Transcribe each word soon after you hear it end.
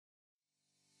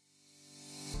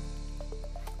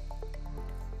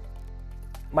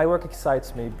My work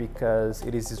excites me because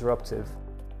it is disruptive.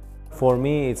 For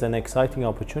me, it's an exciting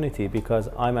opportunity because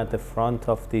I'm at the front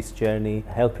of this journey,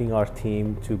 helping our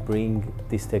team to bring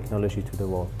this technology to the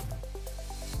world.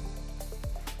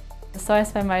 So I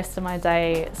spend most of my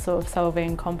day sort of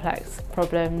solving complex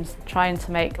problems, trying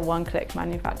to make one-click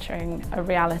manufacturing a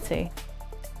reality.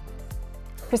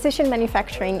 Precision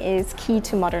manufacturing is key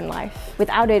to modern life.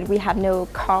 Without it, we have no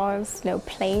cars, no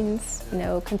planes,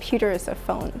 no computers or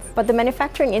phones. But the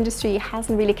manufacturing industry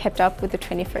hasn't really kept up with the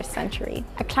 21st century.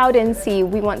 At CloudNC,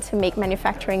 we want to make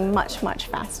manufacturing much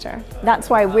faster. That's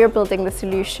why we're building the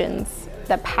solutions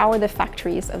that power the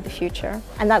factories of the future.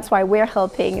 And that's why we're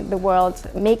helping the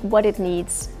world make what it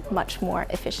needs much more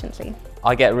efficiently.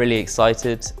 I get really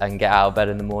excited and get out of bed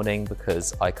in the morning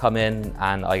because I come in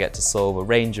and I get to solve a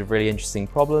range of really interesting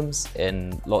problems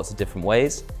in lots of different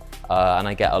ways. And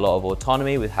I get a lot of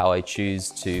autonomy with how I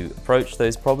choose to approach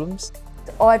those problems.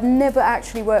 I've never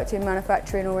actually worked in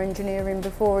manufacturing or engineering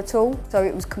before at all, so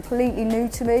it was completely new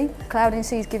to me.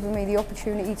 CloudNC has given me the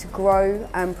opportunity to grow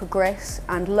and progress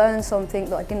and learn something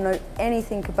that I didn't know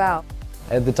anything about.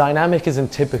 The dynamic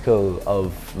isn't typical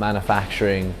of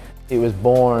manufacturing. It was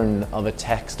born of a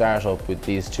tech startup with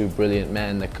these two brilliant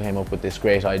men that came up with this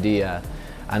great idea,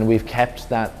 and we've kept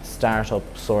that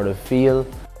startup sort of feel.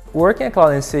 Working at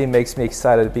CloudNC makes me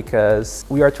excited because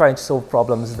we are trying to solve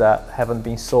problems that haven't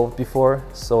been solved before.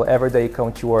 So every day you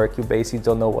come to work, you basically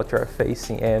don't know what you're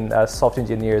facing, and as software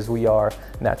engineers, we are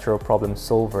natural problem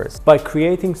solvers. By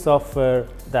creating software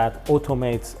that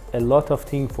automates a lot of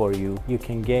things for you, you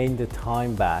can gain the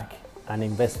time back and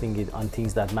investing it on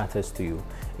things that matters to you.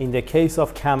 In the case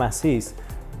of CAM Assist,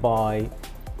 by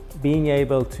being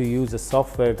able to use a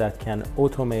software that can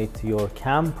automate your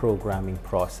CAM programming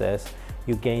process,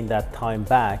 you gain that time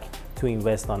back to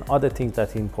invest on other things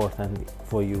that are important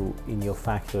for you in your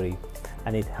factory.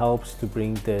 And it helps to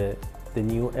bring the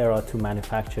new era to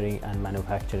manufacturing and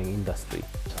manufacturing industry.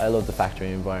 I love the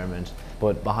factory environment,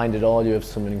 but behind it all you have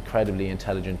some incredibly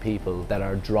intelligent people that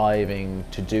are driving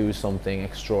to do something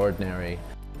extraordinary.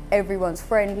 Everyone's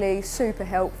friendly, super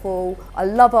helpful. I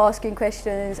love asking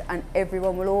questions and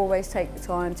everyone will always take the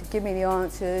time to give me the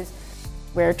answers.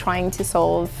 We're trying to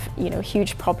solve,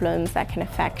 huge problems that can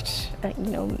affect,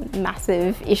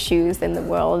 massive issues in the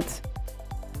world.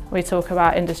 We talk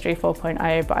about Industry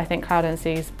 4.0, but I think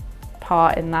CloudNC's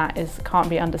part in that can't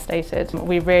be understated.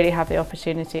 We really have the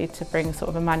opportunity to bring sort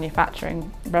of a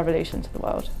manufacturing revolution to the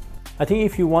world. I think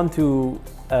if you want to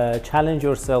challenge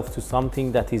yourself to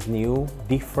something that is new,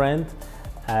 different,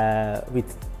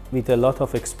 with a lot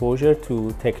of exposure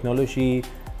to technology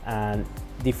and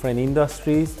different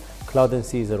industries,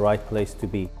 CloudNC is the right place to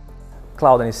be.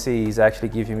 CloudNC is actually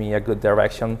giving me a good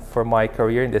direction for my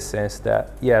career in the sense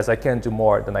that, yes, I can do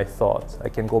more than I thought. I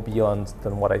can go beyond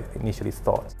than what I initially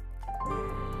thought.